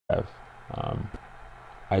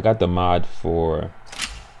I got the mod for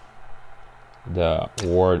the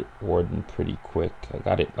warden pretty quick. I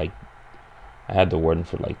got it like, I had the warden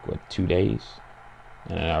for like what, 2 days,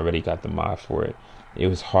 and I already got the mod for it. It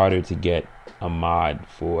was harder to get a mod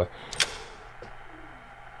for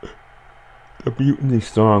the Mutiny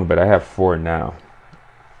Song, but I have 4 now,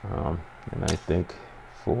 and I think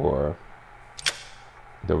for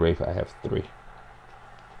the Wraith I have 3.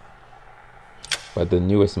 But the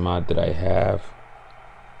newest mod that I have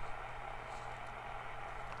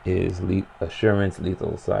is Assurance,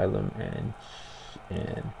 Lethal Asylum,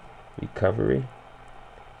 and Recovery.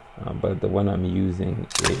 But the one I'm using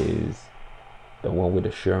is the one with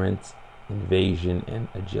Assurance, Invasion, and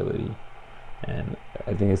Agility. And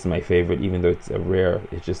I think it's my favorite, even though it's a rare.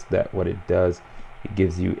 It's just that what it does, it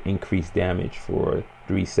gives you increased damage for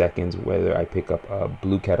 3 seconds, whether I pick up a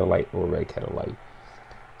blue catalyte or red catalyte.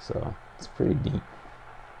 So it's pretty neat.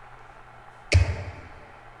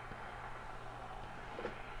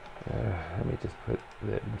 Let me just put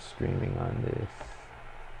them streaming on this.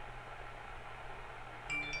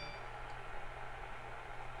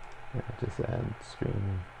 Just add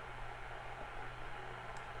streaming.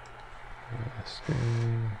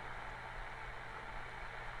 Stream.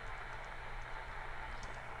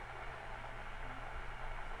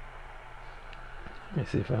 Let me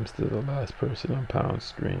see if I'm still the last person on Pound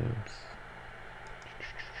Streams.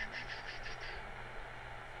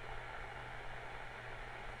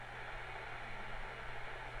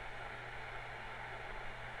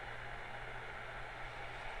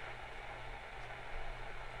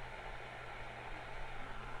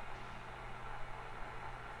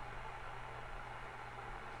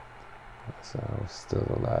 So I was still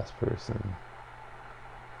the last person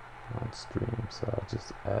on stream, so I'll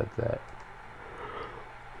just add that.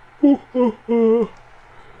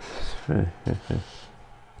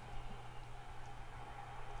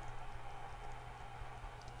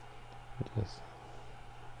 Just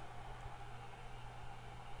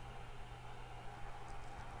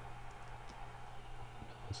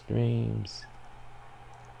streams,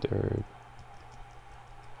 third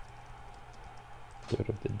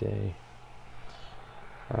of the day.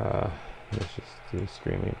 Let's just do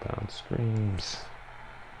streaming Pound Streams.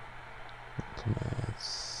 Let's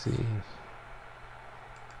see.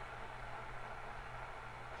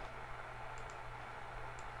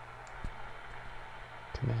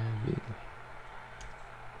 Command V.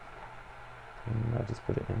 And I'll just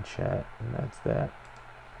put it in chat, and that's that.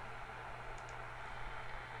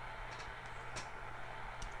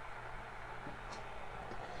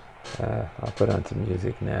 I'll put on some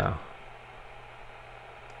music now.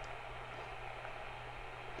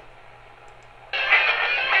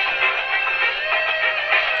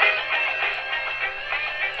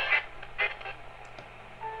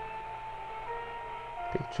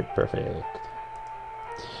 Picture perfect.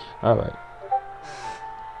 All right.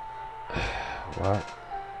 What?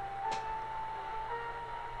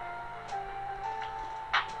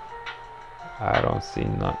 I don't see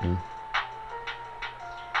nothing.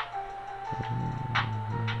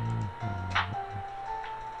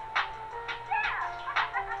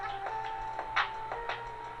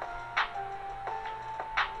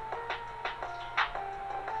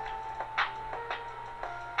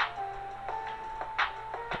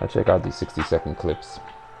 I'll check out these 60-second clips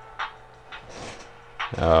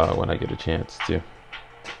when I get a chance to.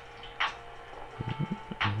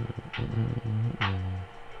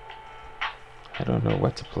 I don't know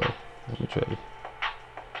what to play. Let me try.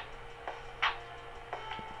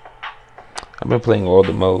 I've been playing all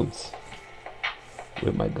the modes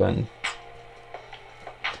with my gun.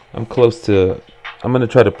 I'm close to. I'm gonna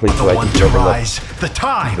try to play till I can level up. The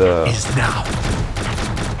time is now.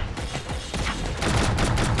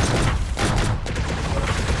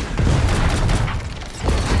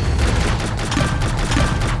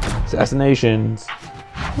 Assassinations.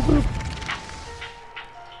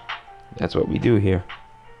 That's what we do here.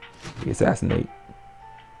 We assassinate.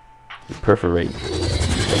 We perforate.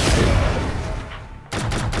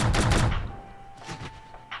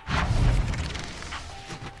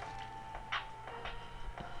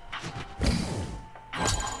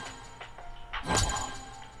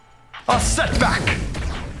 A setback.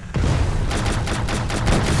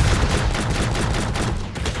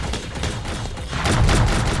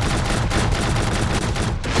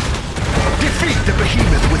 The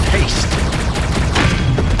behemoth with haste.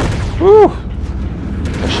 Woo!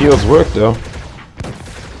 My shields work though.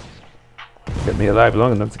 Kept me alive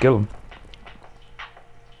long enough to kill him.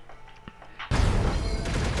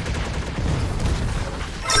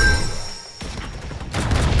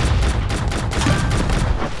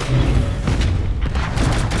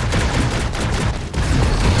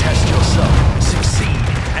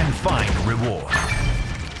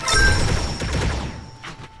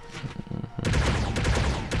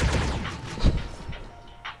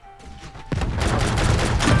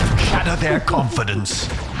 shatter their confidence.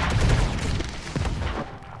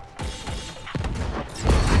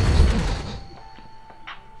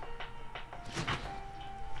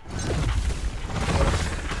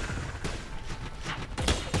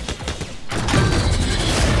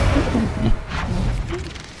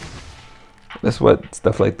 That's what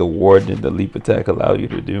stuff like the ward and the leap attack allow you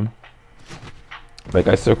to do. Like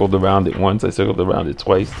I circled around it once, I circled around it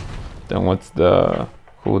twice. Then once the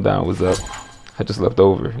cooldown was up, I just left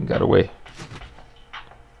over and got away.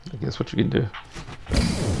 I guess what you can do.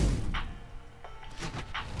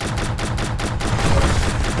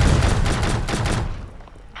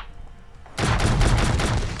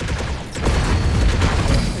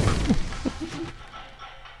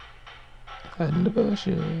 In the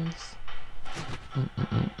bushes.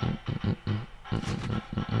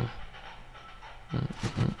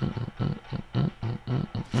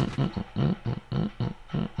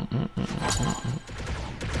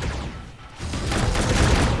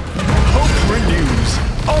 Hope renews.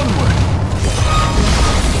 Onward.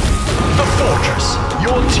 The fortress.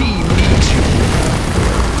 Your team needs you.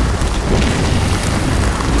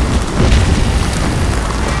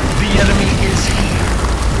 The enemy is here.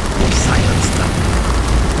 Silence them.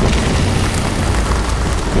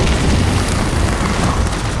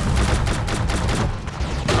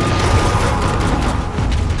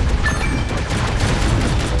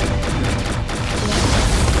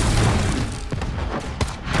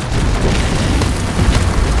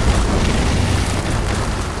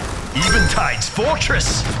 Eventide's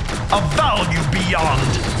fortress, a value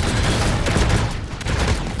beyond.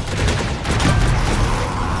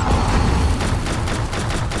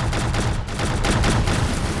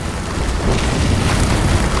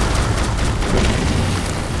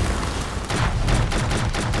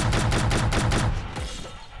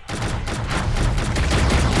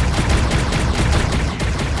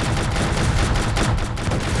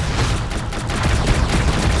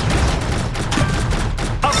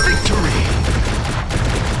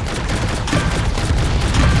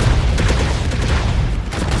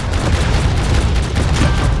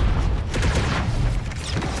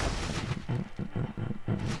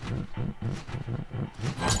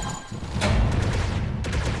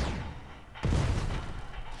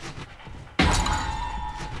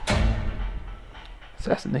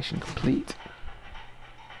 Assassination complete.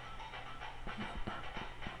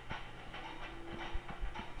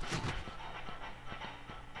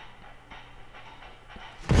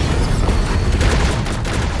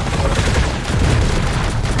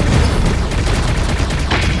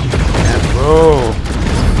 Bro.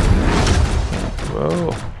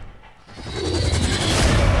 Bro.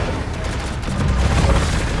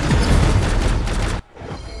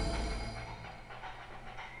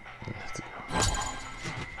 Let's go.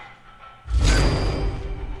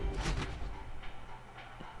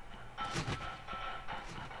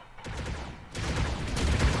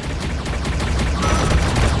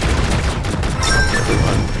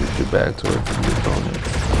 Back towards the opponents.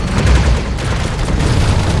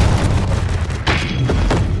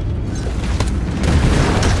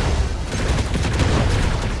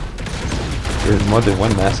 There's more than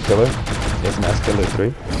one mass killer. There's mass killer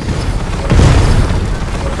 3.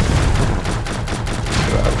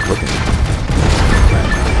 I was looking.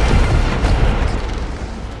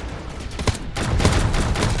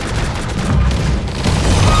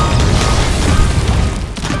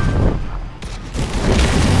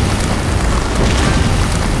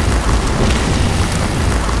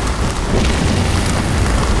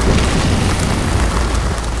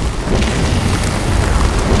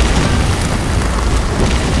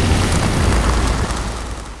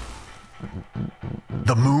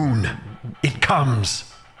 The moon, it comes.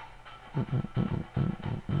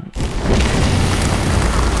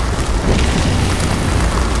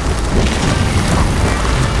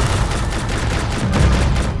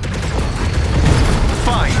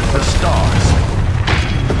 Find the stars.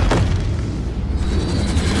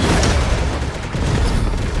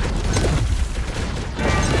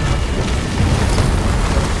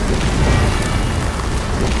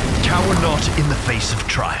 Cower not in the face of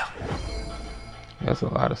trial. That's a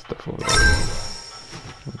lot of stuff over there.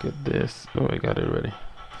 Look at this. Oh, I got it ready.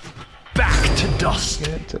 Back to dust.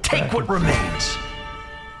 Take what remains.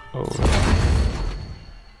 Oh.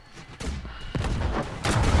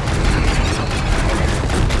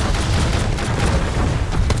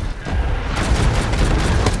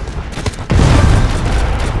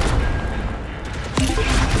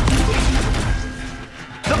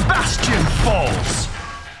 The bastion falls.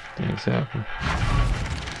 Things happen.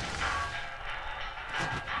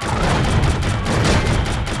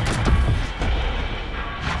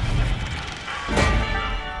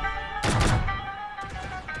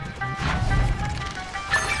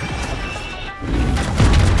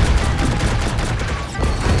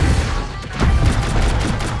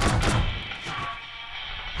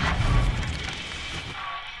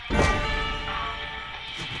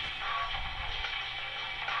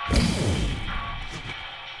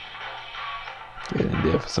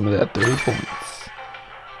 some of that 30 points.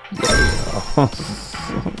 Yeah.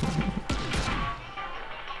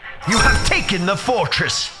 You have taken the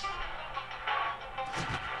fortress.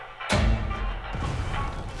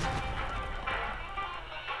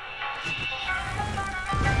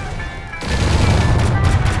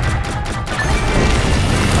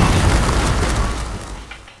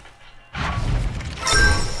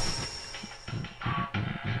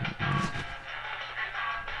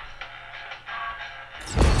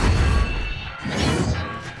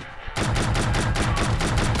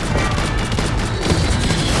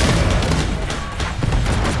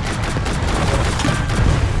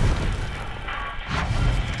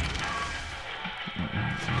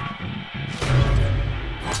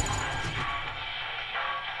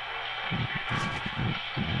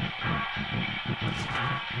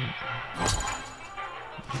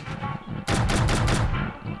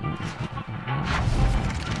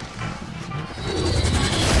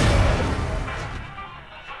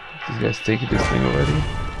 These guys taking this thing already.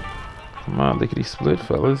 Come on, lickety split,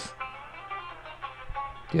 fellas.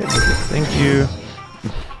 Get me this. Thank you.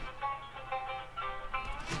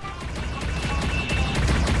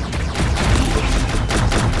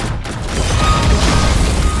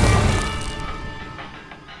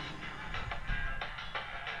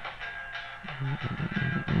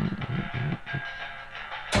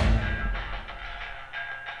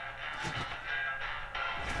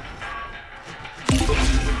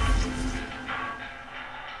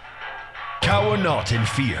 Cower not in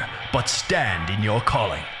fear, but stand in your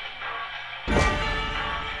calling.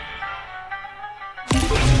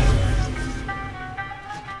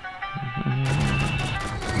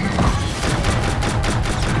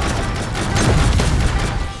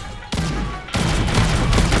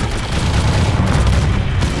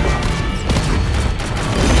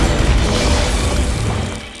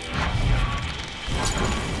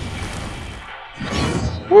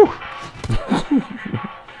 Woo!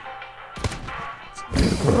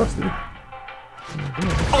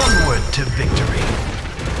 Onward to victory.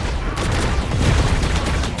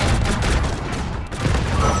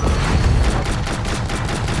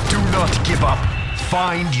 Do not give up.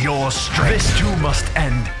 Find your strength. This too must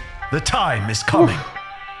end. The time is coming.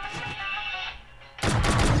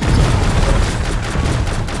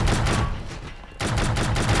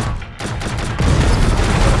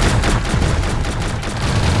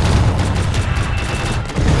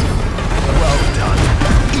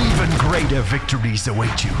 Greater victories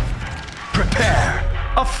await you. Prepare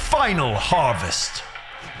a final harvest.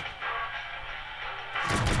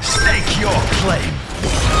 Stake your claim.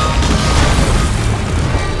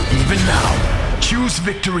 Even now, choose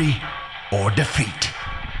victory or defeat.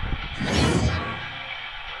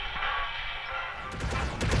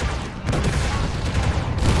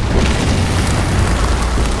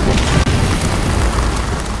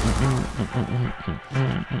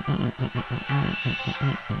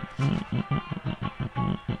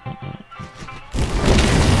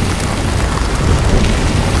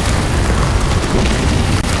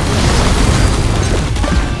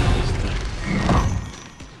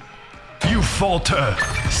 You falter,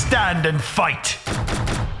 stand and fight.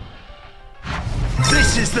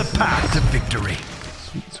 This is the path to victory.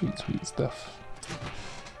 Sweet, sweet, sweet stuff.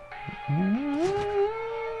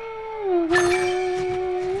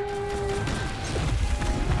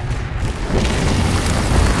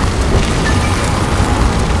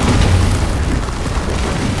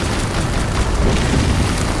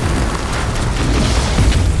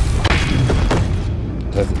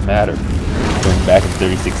 Doesn't matter. Going back in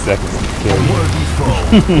 36 seconds to kill you. Worthy foe,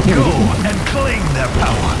 go and claim their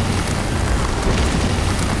power.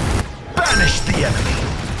 Banish the enemy.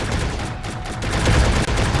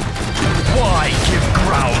 Why give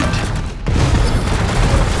ground?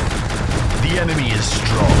 The enemy is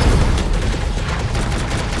strong.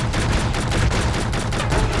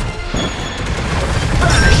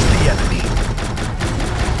 Banish the enemy.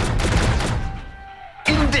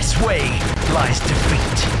 In this way lies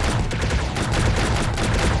defeat.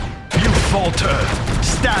 You falter,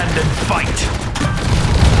 stand and fight.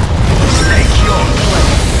 Stake your claim.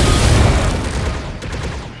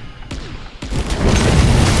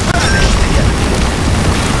 Banish the enemy.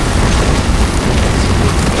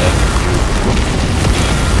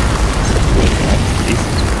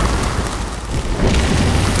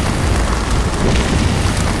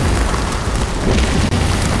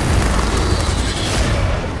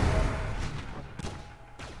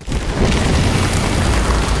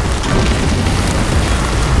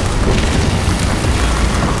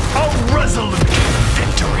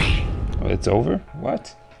 It's over?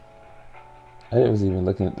 What? I wasn't even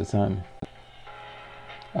looking at the time.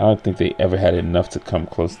 I don't think they ever had enough to come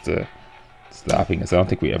close to stopping us. I don't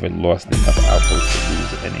think we ever lost enough outposts to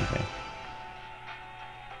lose anything.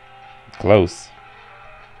 Close.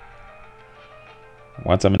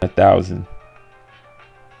 Once I'm in 1,000.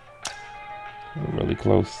 We're really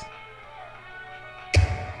close.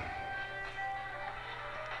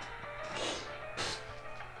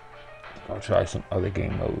 I'll try some other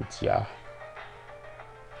game modes, yeah.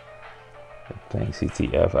 I'm playing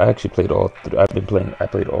CTF. I actually played all three. I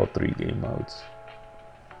played all 3 game modes.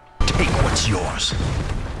 Take what's yours.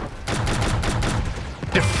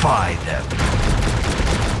 Defy them.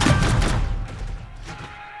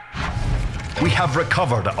 We have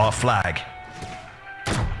recovered our flag.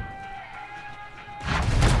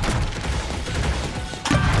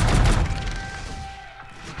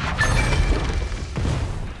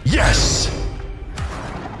 Yes!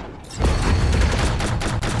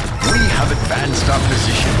 We have advanced our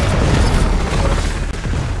position.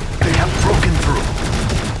 They have broken through.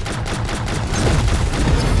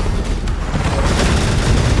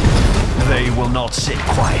 They will not sit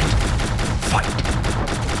quiet. Fight.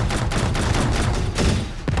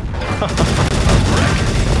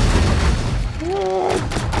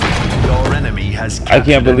 Your enemy has captured I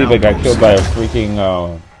can't believe I got killed by a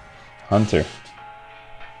freaking hunter.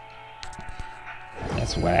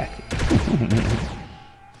 That's whack.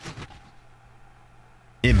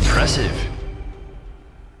 Impressive.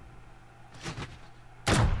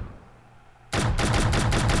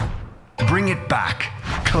 Bring it back.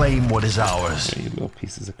 Claim what is ours. You little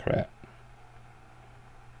pieces of crap.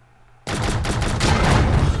 Your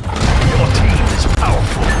team is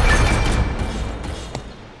powerful.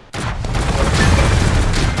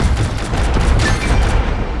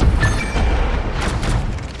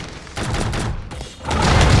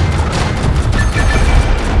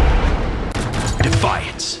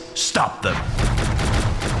 Defiance. Stop them.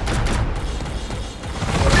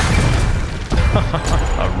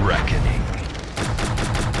 A reckoning.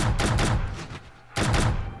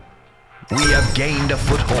 We have gained a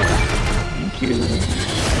foothold. Thank you.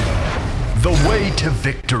 The way to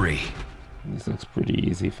victory. This looks pretty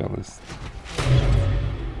easy, fellas.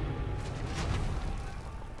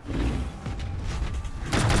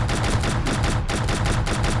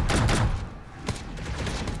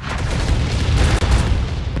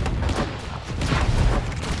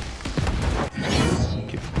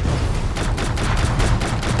 Thank you.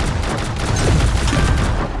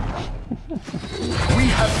 We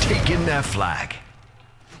have taken their flag.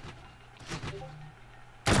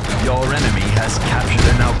 Your enemy has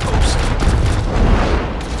captured an outpost.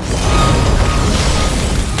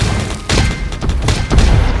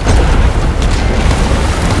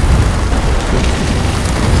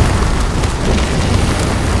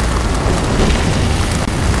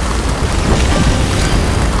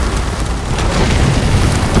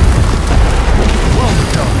 Well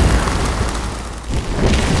done.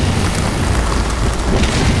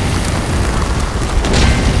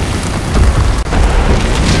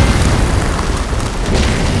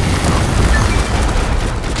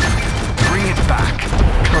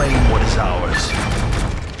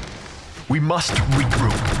 We must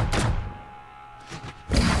regroup.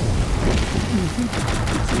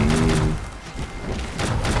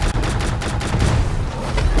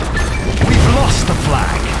 We've lost the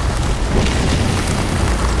flag.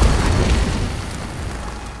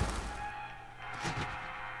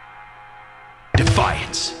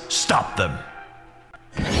 Defiance. Stop them.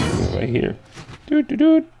 Right here. Doot.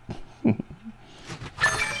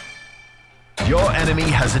 Your enemy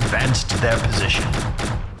has advanced their position.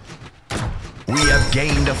 We have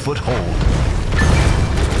gained a foothold.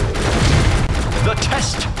 The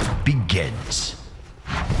test begins.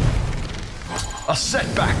 A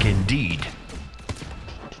setback indeed.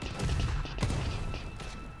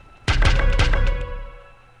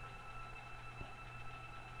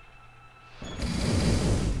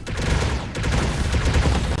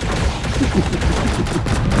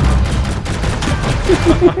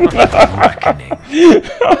 Reckoning.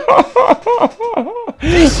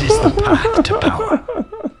 This is the path to power.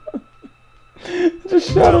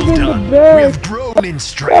 Just shot him in Done. the back. We've grown in That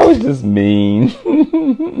strength. was just mean.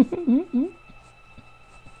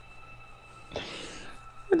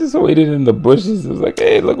 I just waited in the bushes. It was like,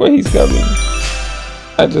 hey, look where he's coming.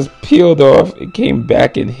 I just peeled off and came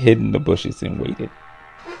back and hid in the bushes and waited.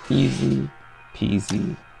 Easy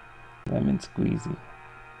peasy, lemon squeezy.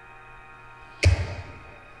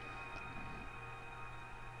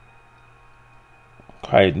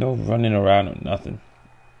 Alright, no running around or nothing.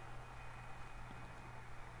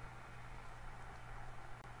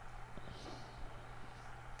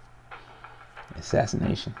 Let's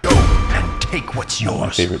assassination. Go and take what's yours. My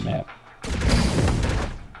favorite map.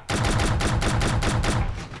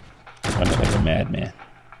 Running like a madman.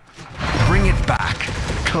 Bring it back.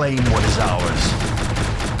 Claim what is ours.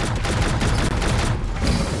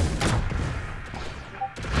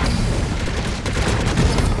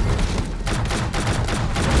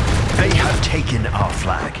 They have taken our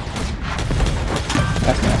flag.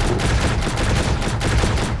 That's not cool.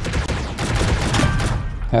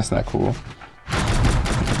 That's not cool.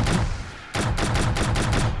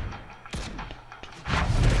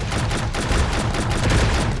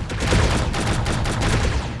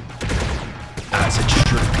 As it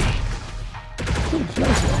should be.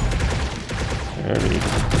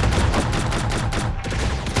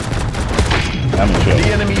 The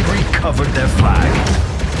enemy recovered their flag.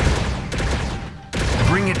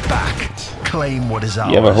 Bring it back. Claim what is ours.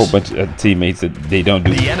 You have a whole bunch of teammates that they don't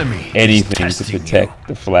do anything to protect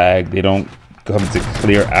the flag. They don't come to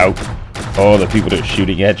clear out all the people that are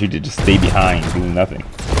shooting at you, to just stay behind doing nothing.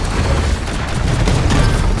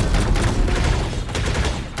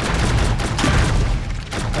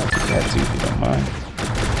 I'll take that too if you don't mind.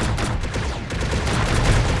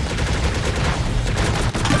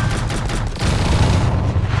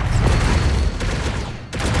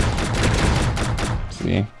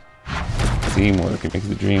 See? Teamwork, it makes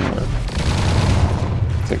the dream work.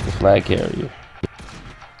 Take the flag carrier.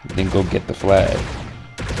 Then go get the flag.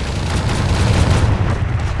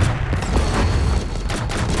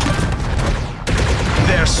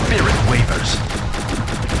 Their spirit wavers.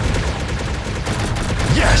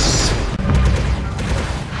 Yes!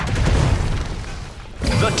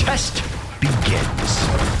 The test begins.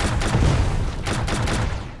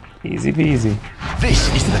 Easy peasy.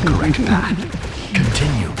 This is the correct path.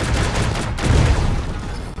 Continue.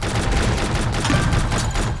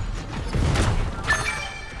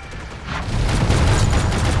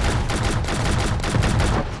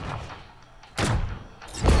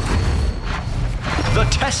 The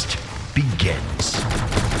test begins.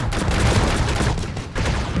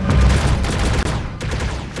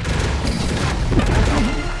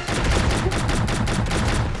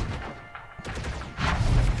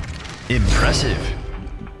 Impressive.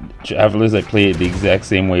 Travelers, I play it the exact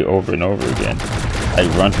same way over and over again. I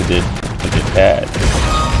run to the pad.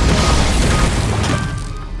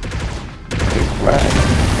 Big flag.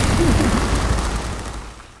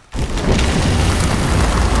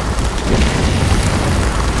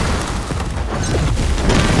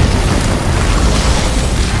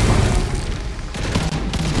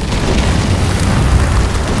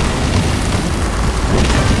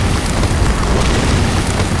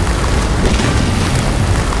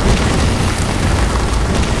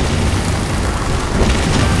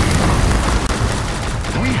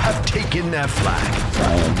 In their flag.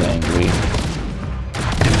 Final dangly.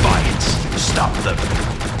 Defiance. Stop them.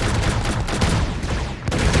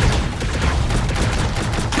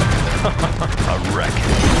 A wreck.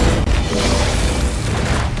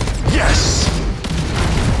 Yes!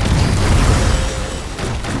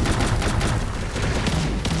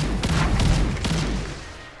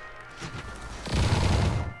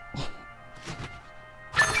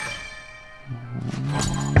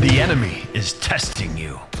 The enemy is testing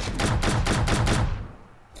you.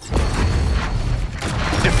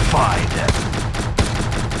 Defy them.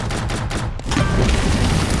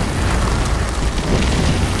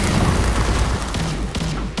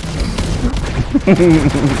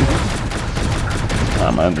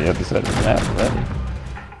 I'm on the other side of the map already.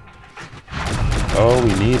 All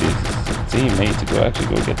we need is a teammate to actually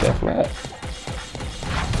go get that flag.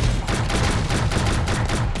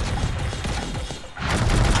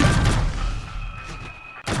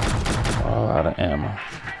 All out of ammo.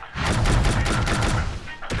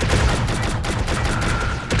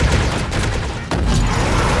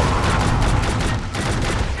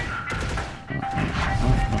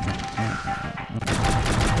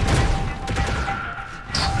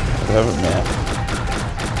 Whatever, man.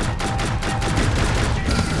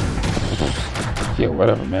 Yeah,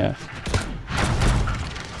 whatever, man.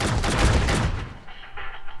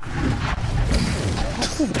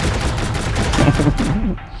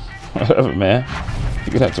 Whatever, man.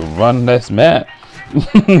 You're gonna have to run this map.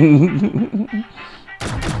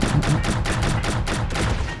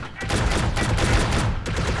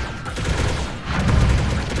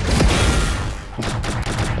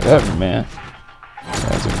 Whatever, man.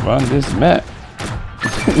 To run this map.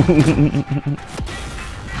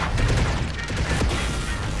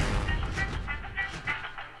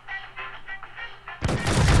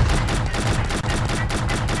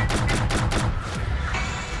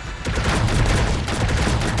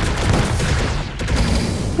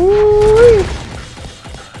 Woo-wee.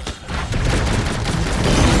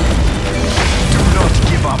 Do not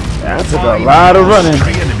give up. That took a lot of running.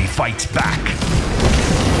 The enemy fights back.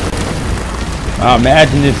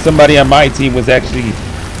 Imagine if somebody on my team was actually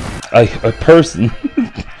a person.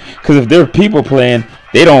 Because if they're people playing,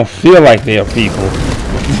 they don't feel like they are people.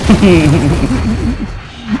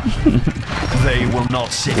 They will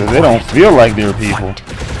not sit. Because they don't feel like they're people.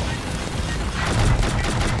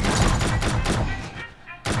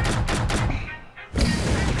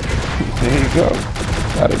 There you go.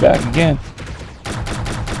 Got it back again.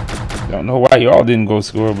 Don't know why y'all didn't go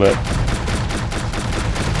score, but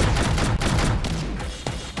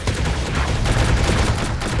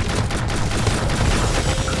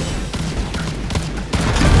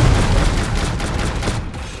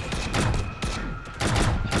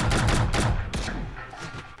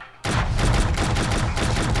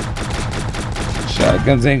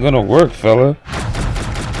shotguns ain't gonna work, fella.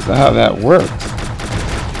 That's not how that works.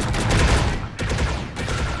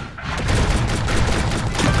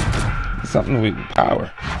 Something with power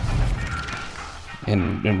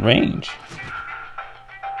and range.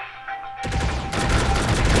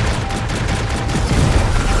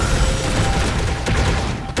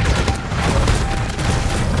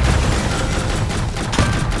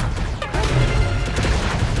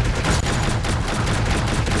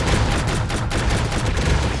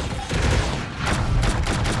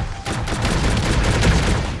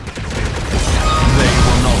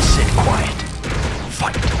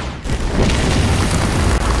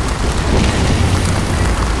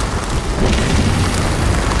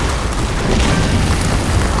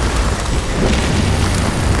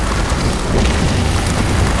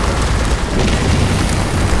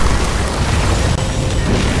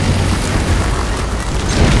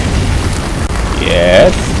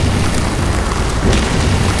 Yes.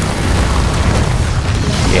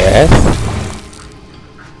 Yes.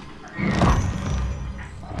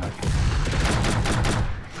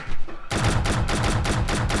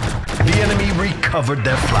 The enemy recovered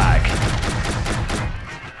their flag.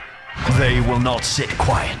 They will not sit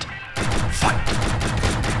quiet. Fight.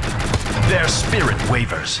 Their spirit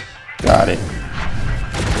wavers. Got it.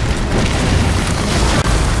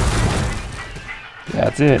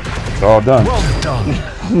 That's it. It's all done. Well done.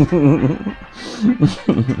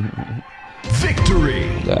 Victory.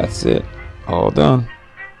 That's it. All done.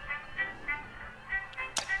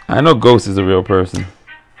 I know Ghost is a real person.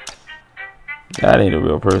 That ain't a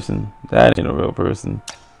real person. That ain't a real person.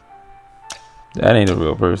 That ain't a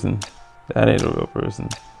real person. That ain't a real person.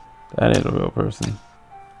 That ain't a real person.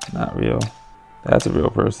 Not real. That's a real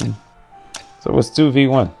person. So what's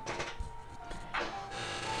 2v1?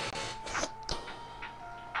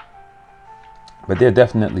 But they're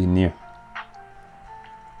definitely near.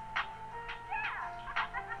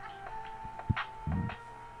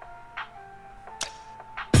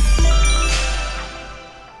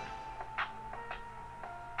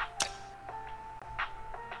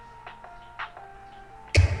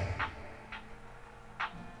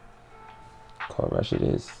 Car rush it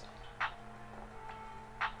is.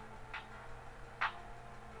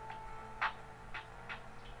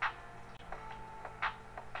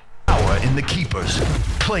 In the keepers,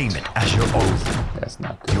 claim it as your own. That's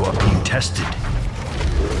not good. You are being tested.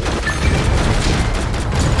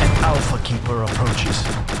 An alpha keeper approaches.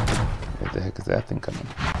 Where the heck is that thing coming?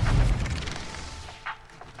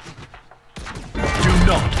 Do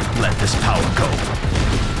not let this power go.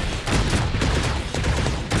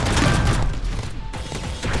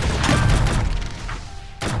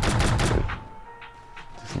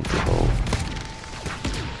 Just need to hold.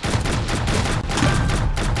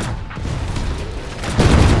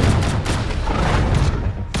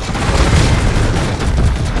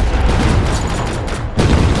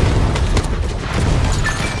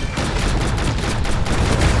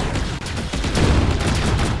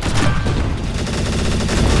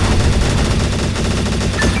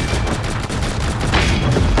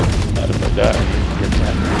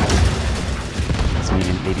 It's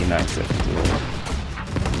meeting 89 seconds away.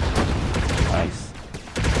 Nice.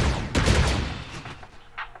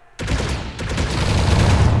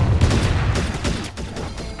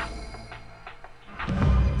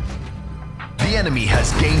 The enemy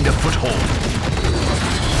has gained a foothold.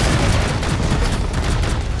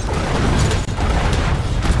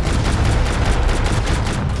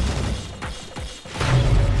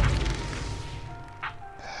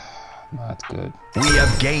 That's good. We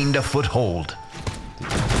have gained a foothold.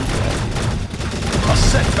 A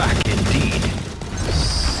setback indeed.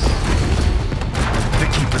 The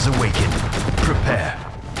keepers awaken. Prepare.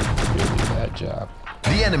 Really bad job.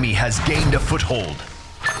 The enemy has gained a foothold.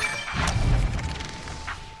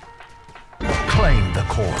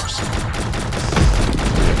 cores.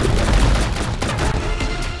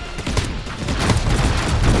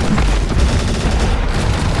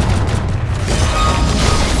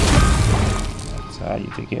 That's how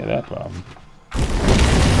you take care of that problem.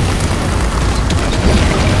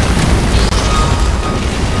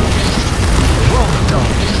 Well done.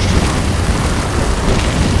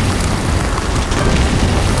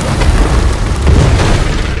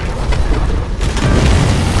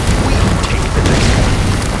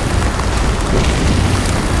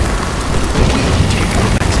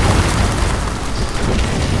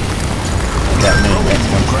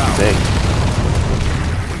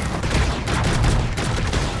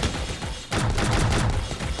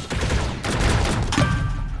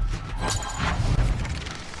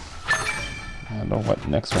 I don't know what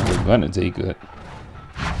next one we're gonna take it.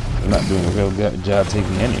 We're not doing a real good job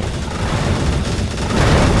taking any of it.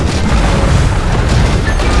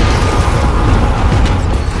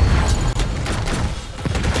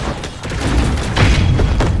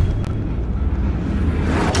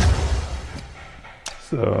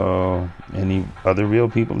 So, any other real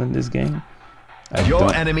people in this game?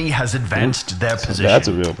 Your enemy has advanced their position. That's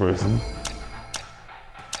a real person.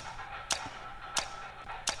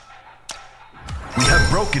 We have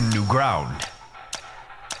broken new ground.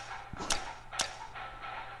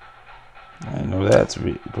 I know that's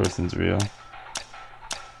person's real.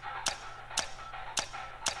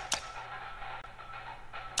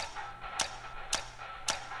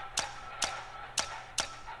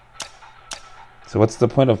 So what's the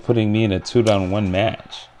point of putting me in a 2-on-1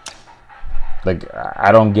 match? Like,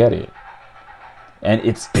 I don't get it. And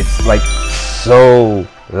it's like so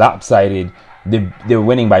lopsided. They're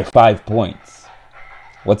winning by 5 points.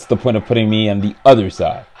 What's the point of putting me on the other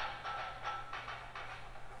side?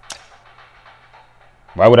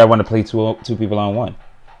 Why would I want to play two people on one?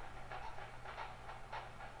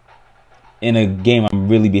 In a game I'm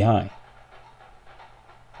really behind.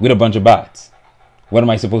 With a bunch of bots. What am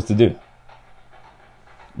I supposed to do?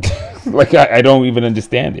 Like, I don't even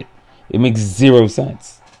understand it. It makes zero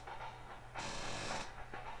sense.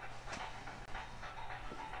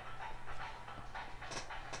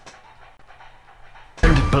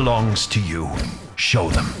 And it belongs to you. Show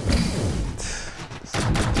them.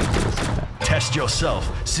 Test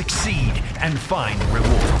yourself, succeed, and find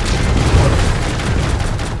reward.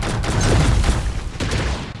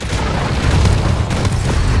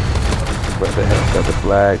 What the heck are the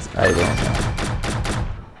flags? I don't know.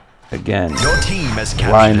 Again, your team has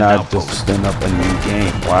why not just spin up a new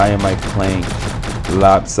game? Why am I playing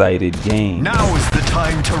lopsided game? Now is the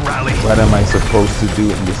time to rally. What am I supposed to do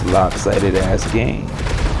in this lopsided ass game?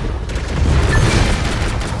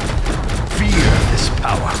 Fear this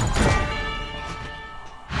power.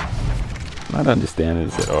 Not understanding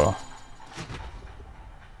this at all.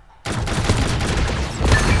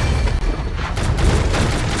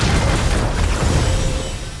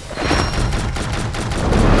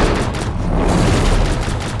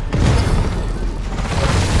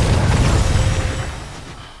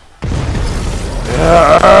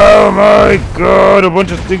 Oh my god, a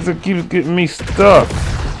bunch of things that keeps getting me stuck.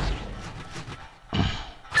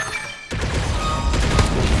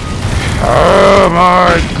 Oh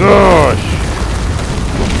my gosh.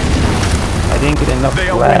 I didn't get enough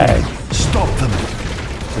flags. Stop them.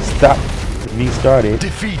 To stop. Restart it.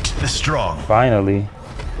 Defeat the strong. Finally.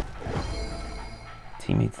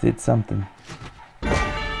 Teammates did something.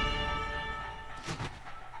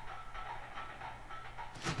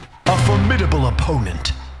 A formidable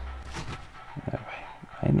opponent. Alright,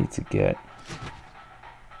 I need to get...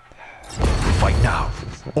 Fight now,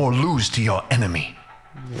 or lose to your enemy.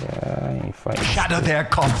 Yeah, I ain't fighting. Shatter their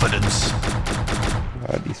confidence.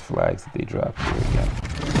 What are these flags that they drop here again?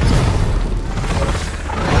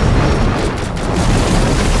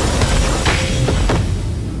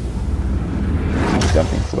 Keep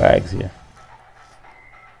dumping flags here.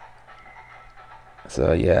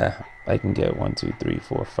 So yeah, I can get 1, 2, 3,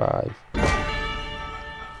 4, 5.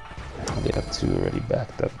 They have 2 already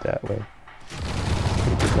backed up that way.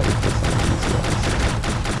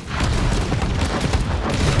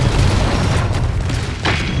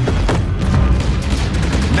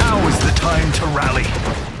 Now is the time to rally.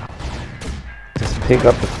 Just pick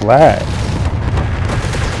up the flag.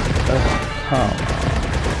 Oh, come on.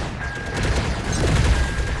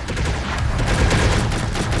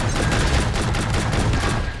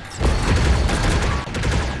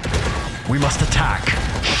 We must attack.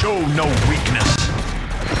 Show no weakness.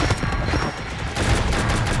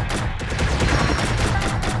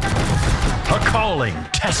 A calling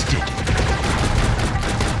tested.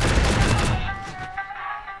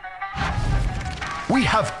 We We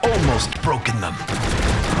have almost broken them.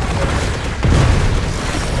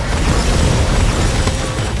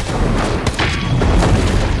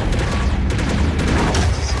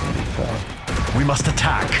 We must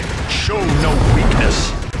attack. Show no weakness.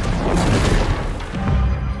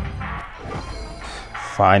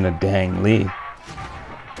 Find a dang lead.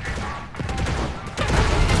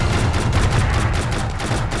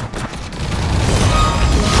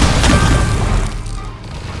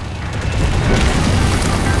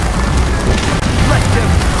 Let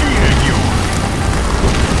them fear you.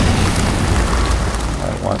 I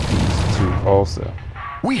want these two also.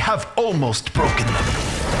 We have almost broken them.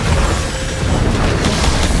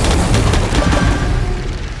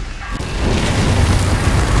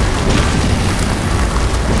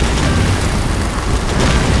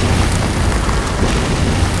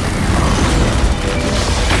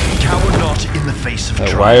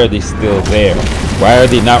 Why are they still there? Why are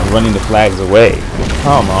they not running the flags away?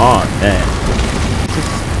 Come on, man.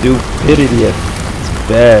 Just stupidity at its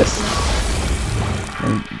best.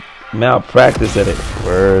 And malpractice at its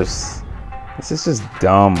worst. This is just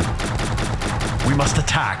dumb. We must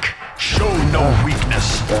attack. Show no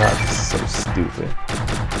weakness. God, this is so stupid.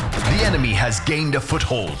 The enemy has gained a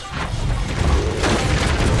foothold.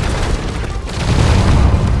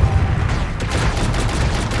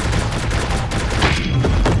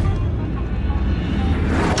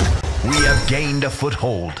 Gained a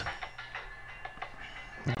foothold.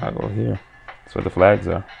 I'll go here. That's where the flags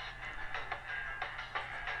are.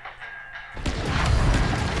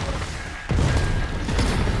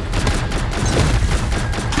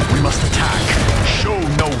 We must attack. Show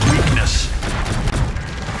no weakness.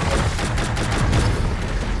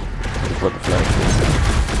 That's what the flag is.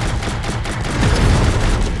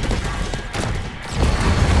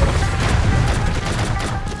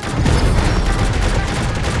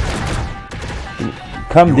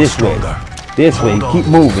 Come this way. This way. Keep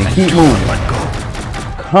moving. Keep moving.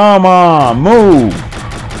 Come on. Move.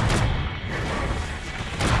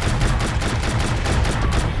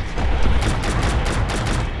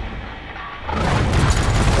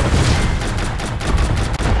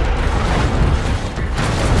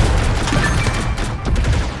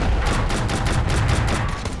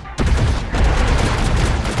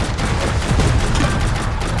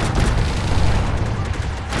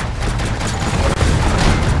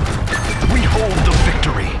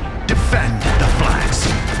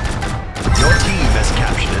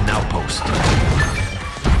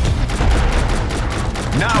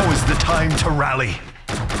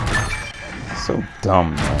 So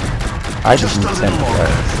dumb, man. I just need 10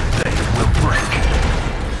 flags. They will break.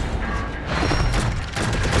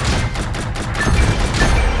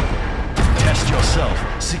 Test yourself,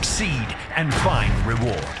 succeed, and find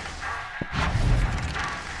reward.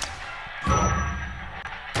 Oh my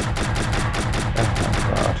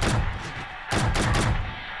God.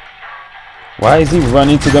 Why is he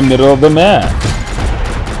running to the middle of the map?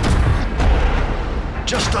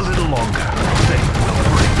 Just a little longer. They will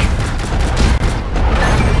break.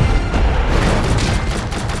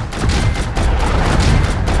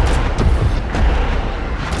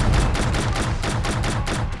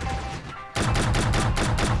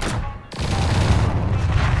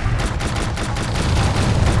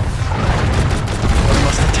 We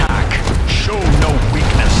must attack. Show no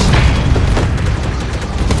weakness.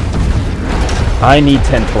 I need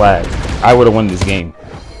 10 flags. I would have won this game.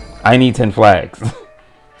 I need 10 flags.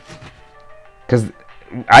 Because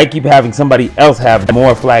I keep having somebody else have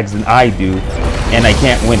more flags than I do, and I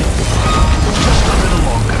can't win it. Just a little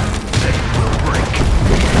longer. They will break.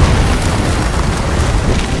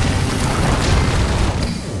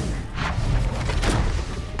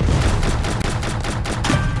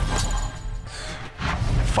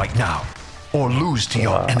 Fight now, or lose to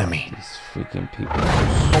your enemy. These freaking people.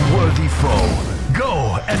 A worthy foe.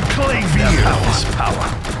 Go and claim this power.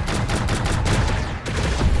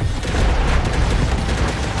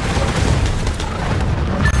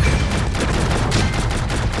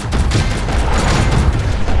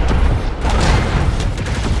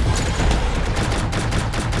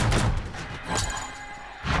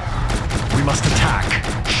 We must attack.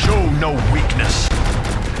 Show no weakness.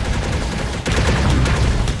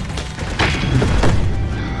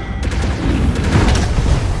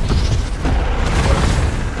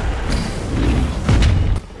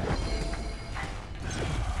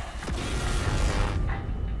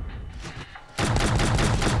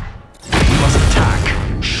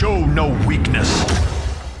 No weakness.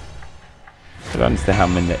 I don't understand how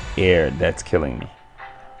I'm in the air. That's killing me.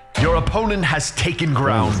 Your opponent has taken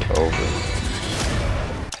ground. It's over.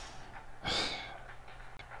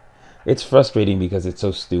 It's frustrating because it's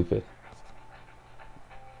so stupid.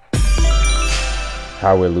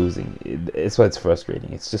 How we're losing. It's what's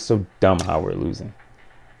frustrating. It's just so dumb how we're losing.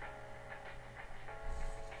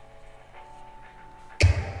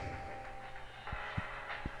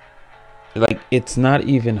 Like, it's not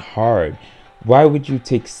even hard. Why would you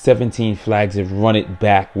take 17 flags and run it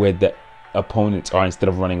back where the opponents are instead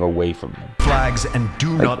of running away from them? Flags and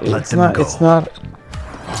do not let them go. It's not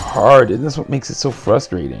hard, and that's what makes it so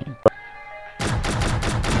frustrating.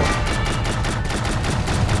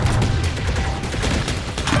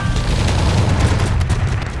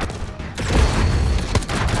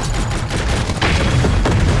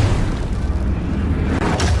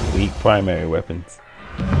 Weak primary weapons.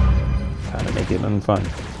 Kind of make it unfun.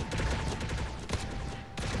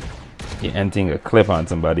 You're ending a clip on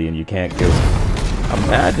somebody and you can't kill them.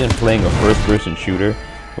 Imagine playing a first-person shooter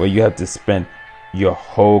where you have to spend your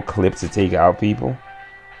whole clip to take out people.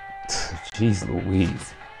 Jeez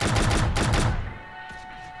Louise.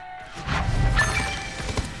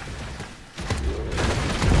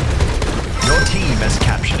 Your team has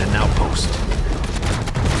captured an outpost.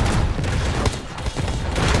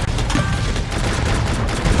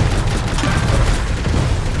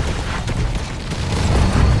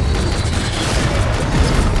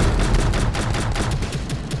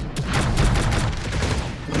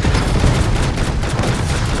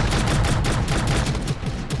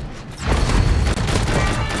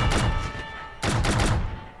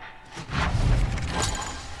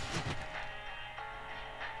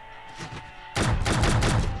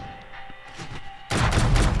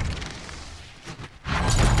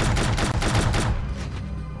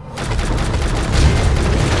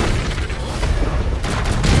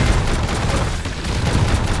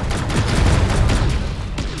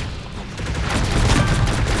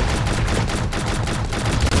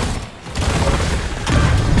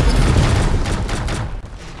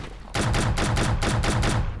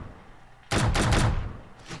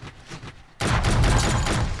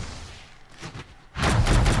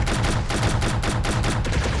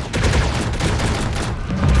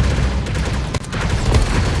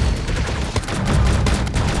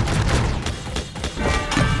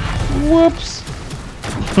 Whoops.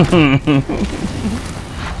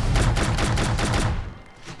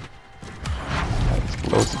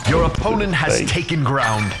 Your opponent has taken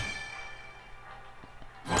ground.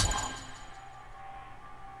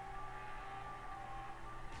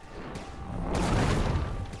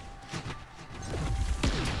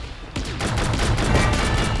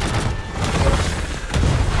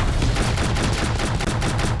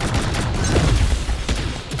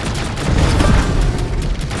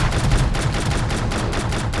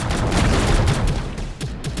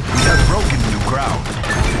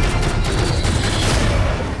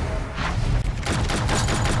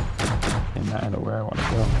 I know where I want to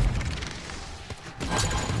go.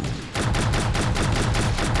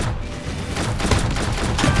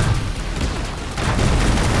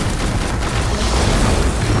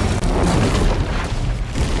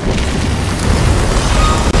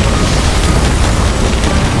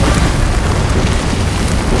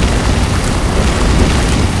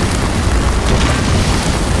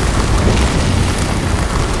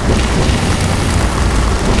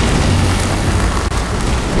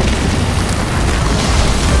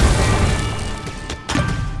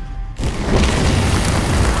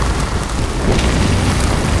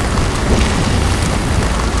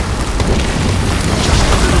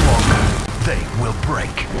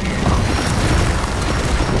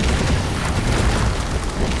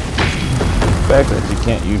 The fact that you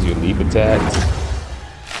can't use your leap attacks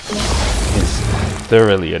is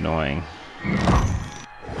thoroughly annoying.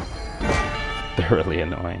 Thoroughly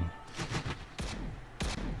annoying.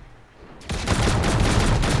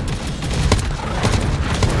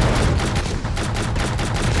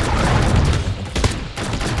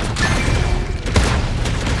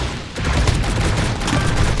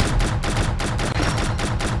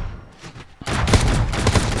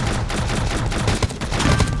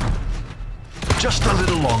 Just a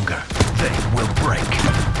little longer, they will break.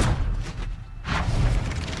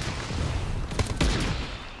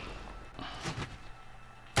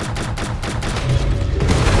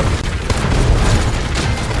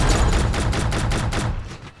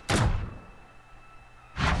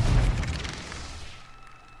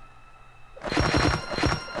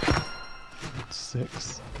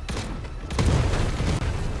 Six.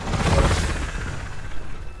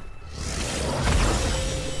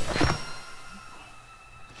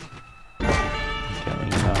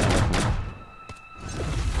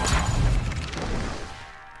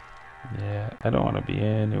 I don't want to be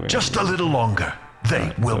anywhere. Just a little longer.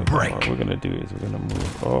 they will break. What we're gonna do is we're gonna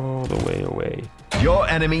move all the way away. Your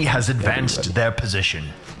enemy has advanced their position.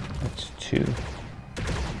 That's 2.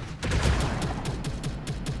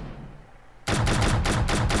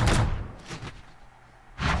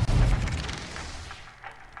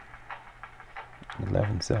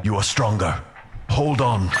 You are stronger. Hold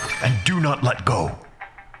on and do not let go.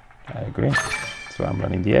 I agree. That's why I'm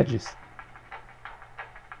running the edges.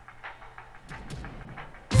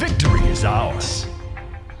 Victory is ours.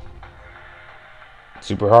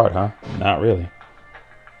 Super hard, huh? Not really.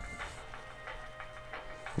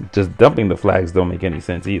 Just dumping the flags don't make any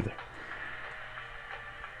sense either.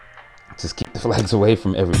 Just keep the flags away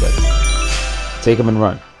from everybody. Take them and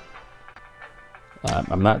run.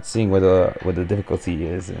 I'm not seeing what the difficulty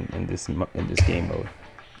is in this game mode.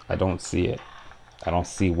 I don't see it. I don't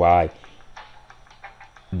see why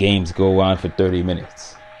games go on for 30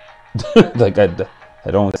 minutes. Like I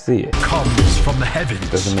don't see it. Comes from the heavens.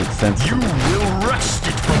 It doesn't make sense. You will wrest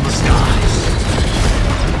it from the skies.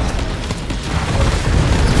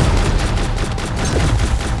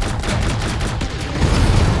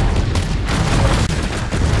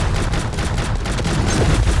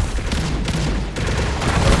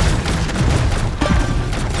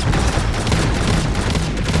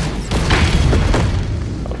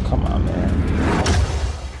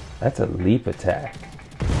 That's a leap attack.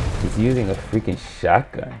 He's using a freaking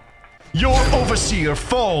shotgun. Your overseer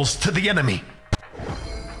falls to the enemy.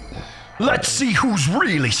 Let's see who's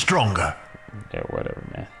really stronger. Yeah, whatever,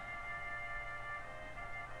 man.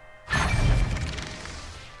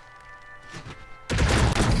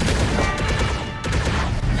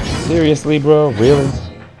 Seriously, bro? Really?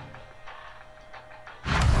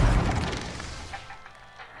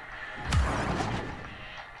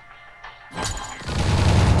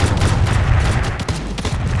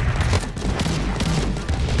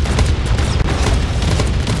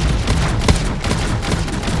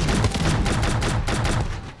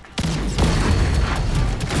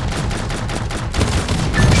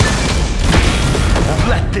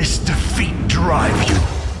 This defeat drive you.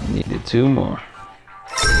 Needed 2 more.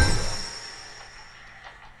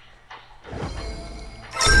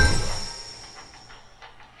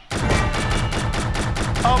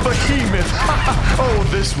 A behemoth! Oh,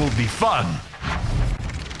 this will be fun.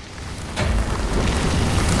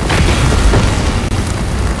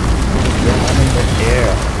 I'm in the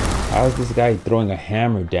air. How is this guy throwing a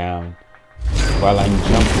hammer down while I'm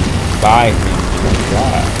jumping by him? Oh my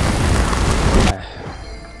God.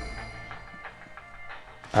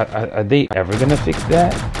 Are they ever gonna fix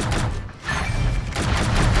that?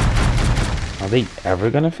 Are they ever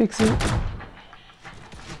gonna fix it?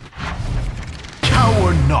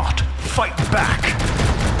 Cower not. Fight back.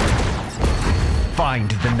 Find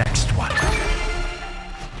the next one.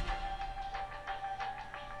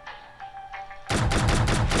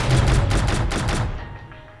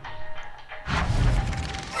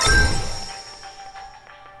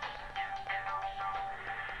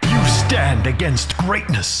 Stand against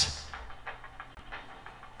greatness.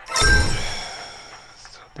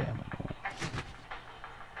 So damn annoying.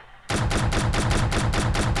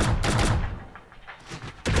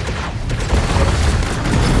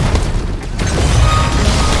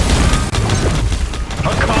 A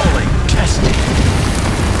calling tested.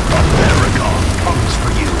 A paragon comes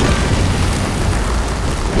for you.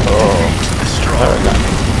 Oh, the strong. Paragon.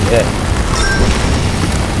 Yeah.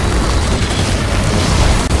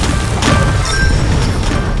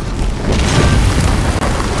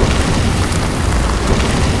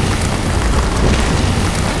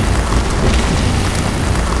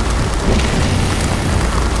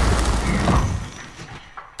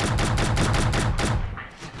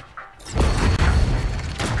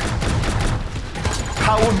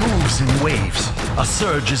 Power moves in waves. A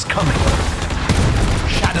surge is coming.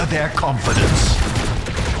 Shatter their confidence.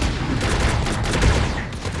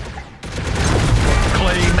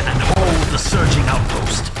 Claim and hold the surging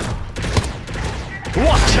outpost.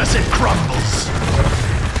 Watch as it crumbles.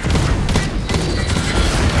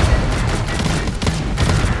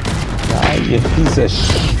 Ah, you piece of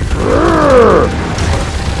shit.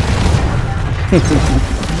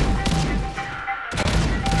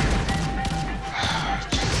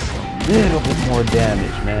 Little bit more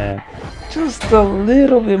damage, man. Just a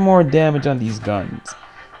little bit more damage on these guns.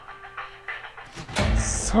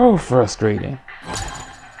 So frustrating.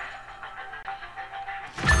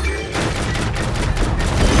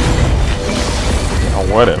 Oh,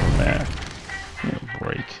 whatever, man. Give me a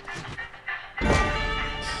break.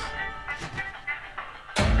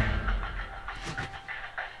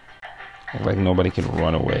 Like nobody can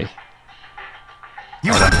run away.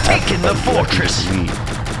 You have taken taken the fortress.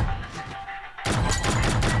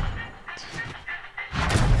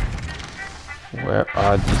 Where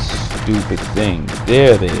are these stupid things?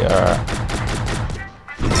 There they are.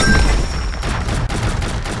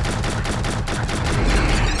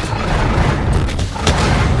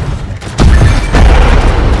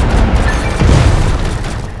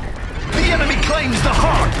 The enemy claims the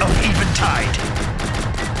heart of Eventide.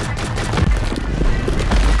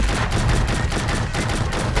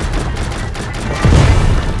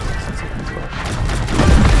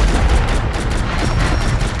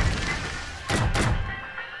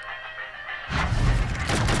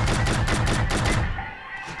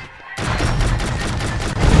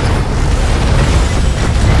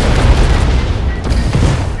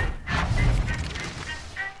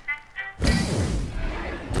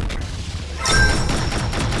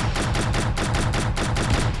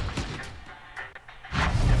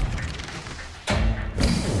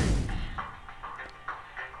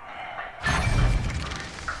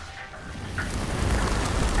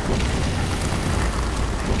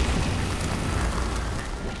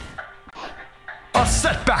 A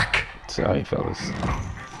setback. Sorry, fellas.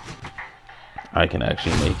 I can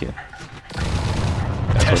actually make it.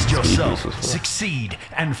 Test yourself, succeed,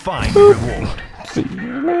 and find the reward. See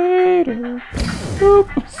you later. Oop.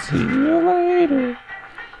 See you later.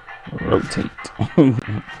 Rotate.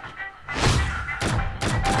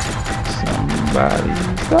 Somebody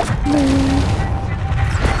stop me.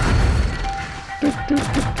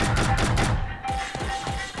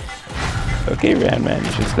 Okay, Randman,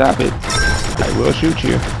 you should stop it. I will shoot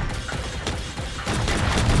you.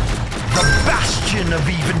 The bastion of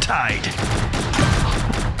Eventide.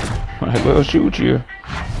 I will shoot you.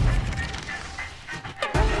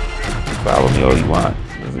 Follow me all you want.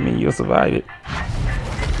 Doesn't mean you'll survive it.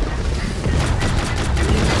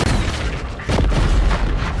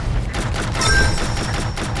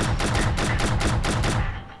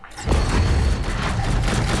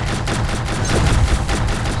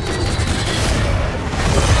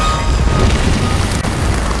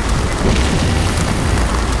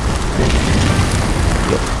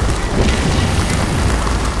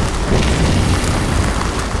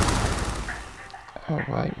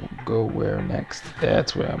 Alright, we'll go where next?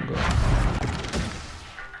 That's where I'm going.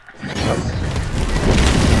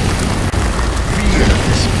 Fear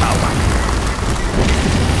this power.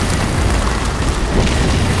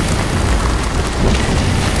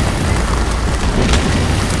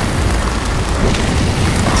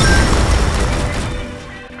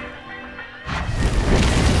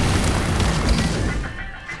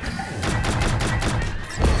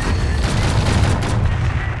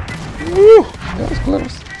 Woo! That was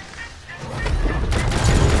close.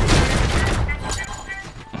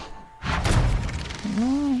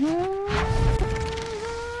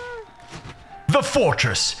 The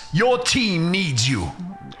fortress. Your team needs you.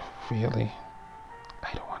 Really?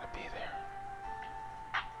 I don't want to be there.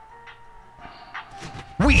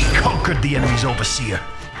 We conquered the enemy's overseer.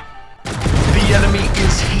 The enemy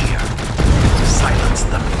is here. Silence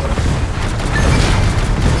them.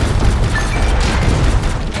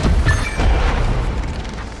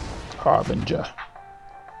 Harbinger.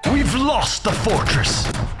 We've lost the fortress.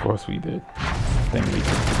 Of course we did. Then we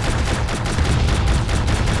did.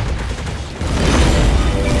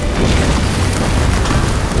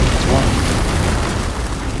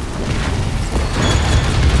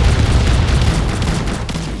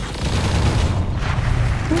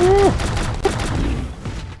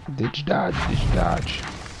 Ditch dodge, ditch dodge.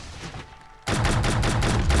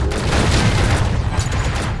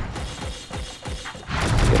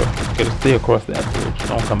 Gotta stay across that bridge.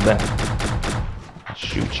 Don't come back. I'll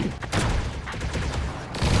shoot you.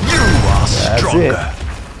 You are That's stronger.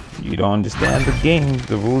 it. You don't understand the game,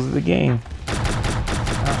 the rules of the game.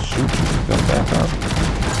 I'll shoot you if you come back up.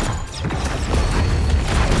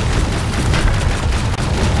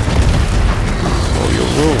 Oh, your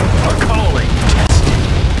rule. A calling test.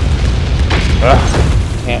 Ugh,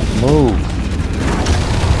 can't move.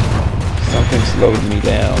 Something slowed me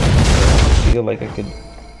down. I feel like I could.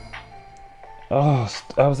 Oh,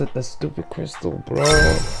 I was at the stupid crystal, bro.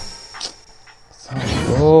 Some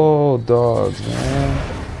bulldogs, man.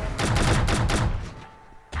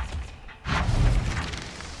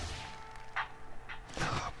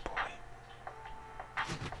 Oh boy.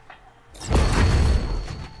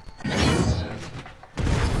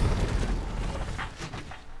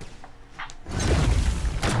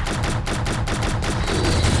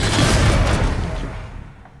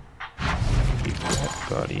 Keep that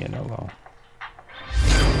guardian alone.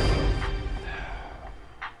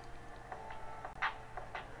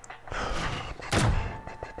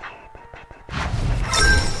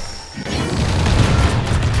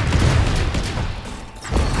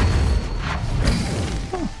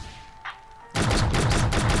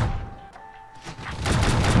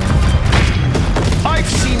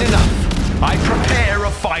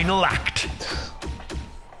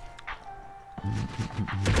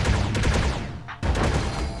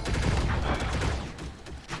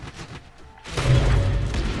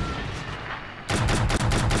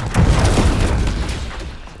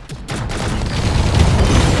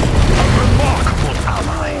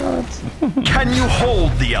 Can you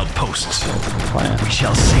hold the outposts? We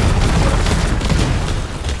shall see.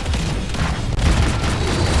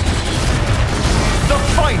 The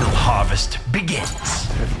final harvest begins.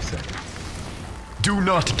 30 seconds. Do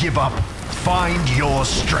not give up. Find your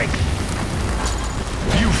strength.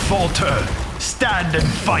 You falter. Stand and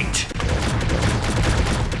fight.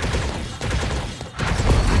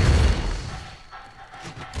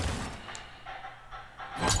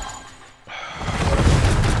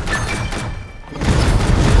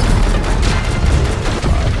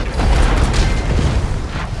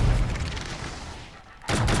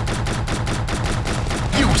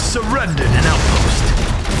 Surrendered an outpost.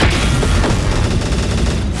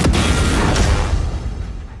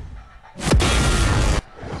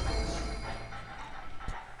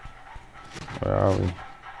 Where are we?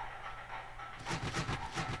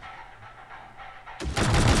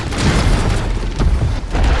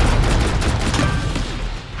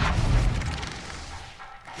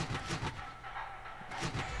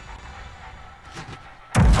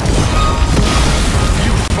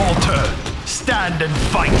 You falter. Stand and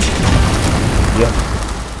fight. Yep.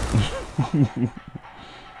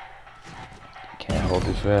 Can't hold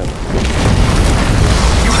this forever.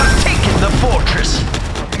 You have taken the fortress.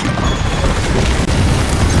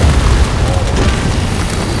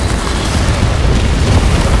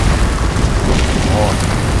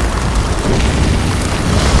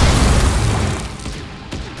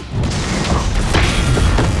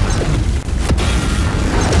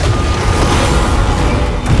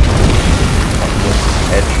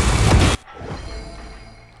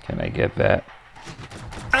 Can I get that?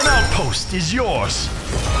 An outpost is yours.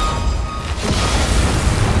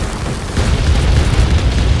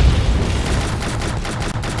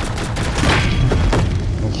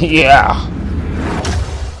 Yeah.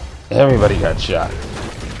 Everybody got shot.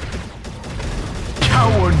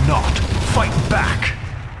 Cower not. Fight back.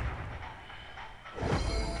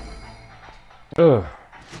 Ugh.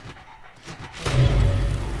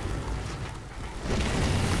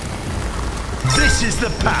 This is the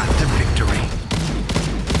path to victory.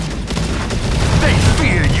 They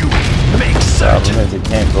fear you. Make certain. Problem is it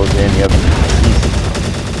can't go to any other piece.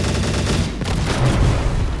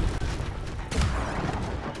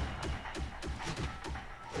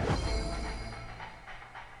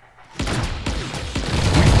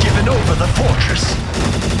 We've given over the fortress.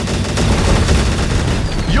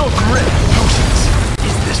 Your grip loosens.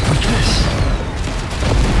 Is this weakness?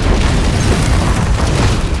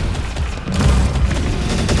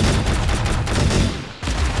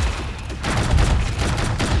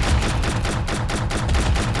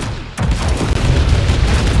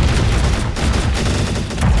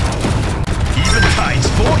 Eventide's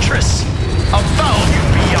fortress, a value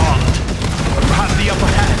beyond. You have the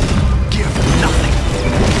upper hand. Give nothing.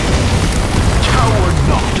 Cower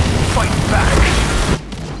not. Fight back.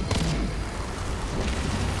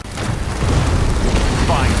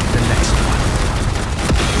 Find the next one.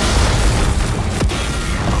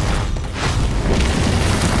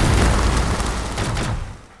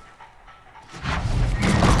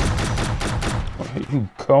 Where are you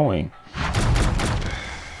going?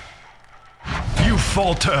 You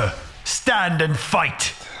falter. Stand and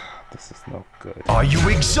fight. This is no good. Are you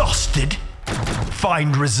exhausted?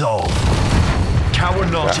 Find resolve. Cower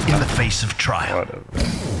not in the face of trial. Whatever.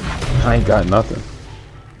 I ain't got nothing.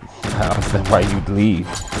 I understand why you'd leave.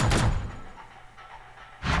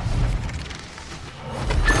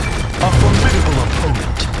 A formidable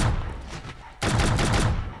opponent.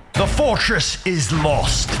 The fortress is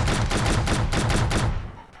lost.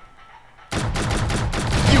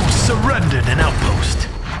 You surrendered an outpost.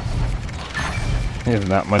 There's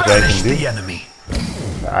not much I Banish can do. the enemy.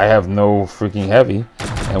 I have no freaking heavy.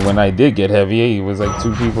 And when I did get heavy, it was like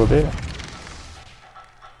 2 people there.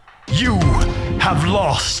 You have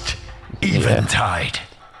lost Eventide.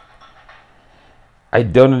 I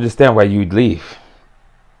don't understand why you'd leave.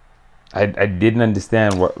 I didn't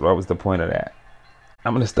understand what was the point of that.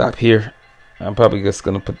 I'm gonna stop here. I'm probably just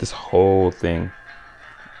gonna put this whole thing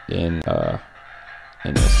in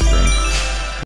this.